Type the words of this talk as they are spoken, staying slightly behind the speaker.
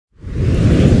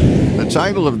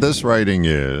title of this writing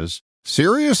is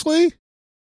Seriously?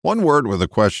 One word with a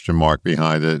question mark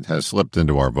behind it has slipped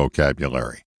into our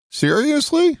vocabulary.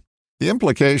 Seriously? The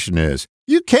implication is,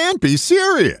 you can't be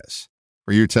serious.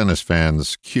 For you tennis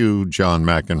fans, cue John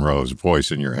McEnroe's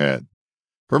voice in your head.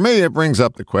 For me, it brings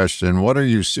up the question, what are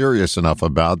you serious enough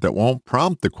about that won't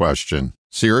prompt the question,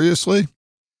 seriously?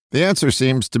 The answer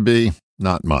seems to be,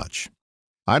 not much.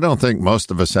 I don't think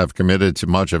most of us have committed to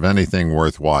much of anything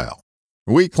worthwhile.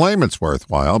 We claim it's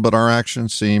worthwhile, but our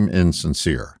actions seem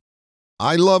insincere.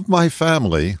 I love my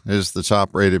family is the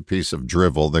top-rated piece of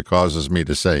drivel that causes me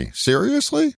to say,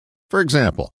 seriously? For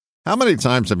example, how many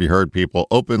times have you heard people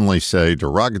openly say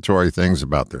derogatory things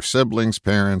about their siblings,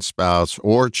 parents, spouse,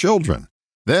 or children?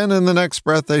 Then in the next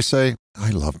breath they say,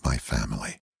 I love my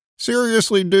family.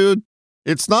 Seriously, dude?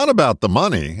 It's not about the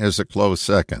money is a close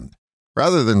second.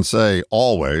 Rather than say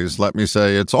always, let me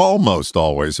say it's almost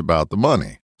always about the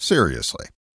money. Seriously.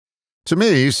 To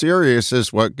me, serious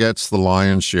is what gets the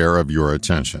lion's share of your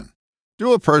attention.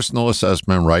 Do a personal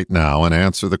assessment right now and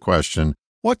answer the question,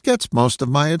 what gets most of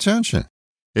my attention?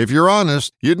 If you're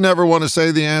honest, you'd never want to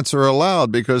say the answer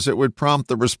aloud because it would prompt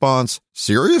the response,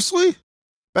 seriously?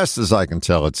 Best as I can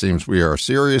tell, it seems we are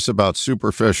serious about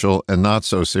superficial and not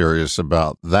so serious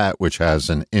about that which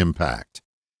has an impact.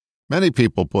 Many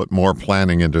people put more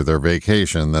planning into their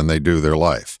vacation than they do their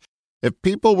life. If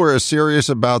people were as serious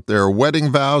about their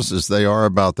wedding vows as they are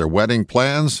about their wedding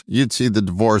plans, you'd see the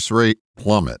divorce rate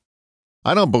plummet.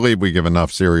 I don't believe we give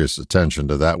enough serious attention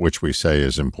to that which we say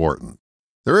is important.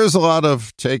 There is a lot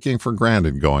of taking for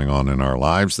granted going on in our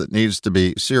lives that needs to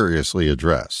be seriously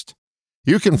addressed.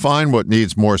 You can find what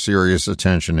needs more serious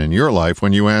attention in your life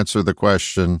when you answer the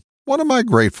question, what am I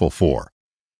grateful for?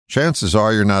 Chances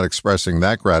are you're not expressing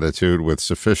that gratitude with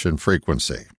sufficient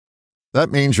frequency. That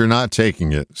means you're not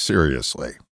taking it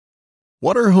seriously.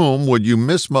 What or whom would you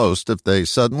miss most if they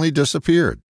suddenly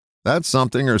disappeared? That's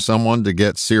something or someone to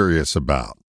get serious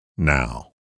about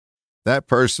now. That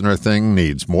person or thing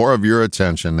needs more of your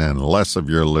attention and less of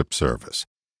your lip service.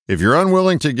 If you're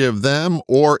unwilling to give them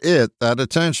or it that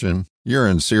attention, you're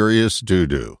in serious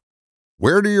doo-doo.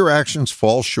 Where do your actions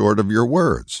fall short of your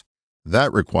words?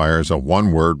 That requires a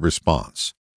one-word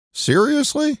response.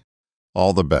 Seriously?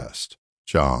 All the best,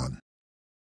 John.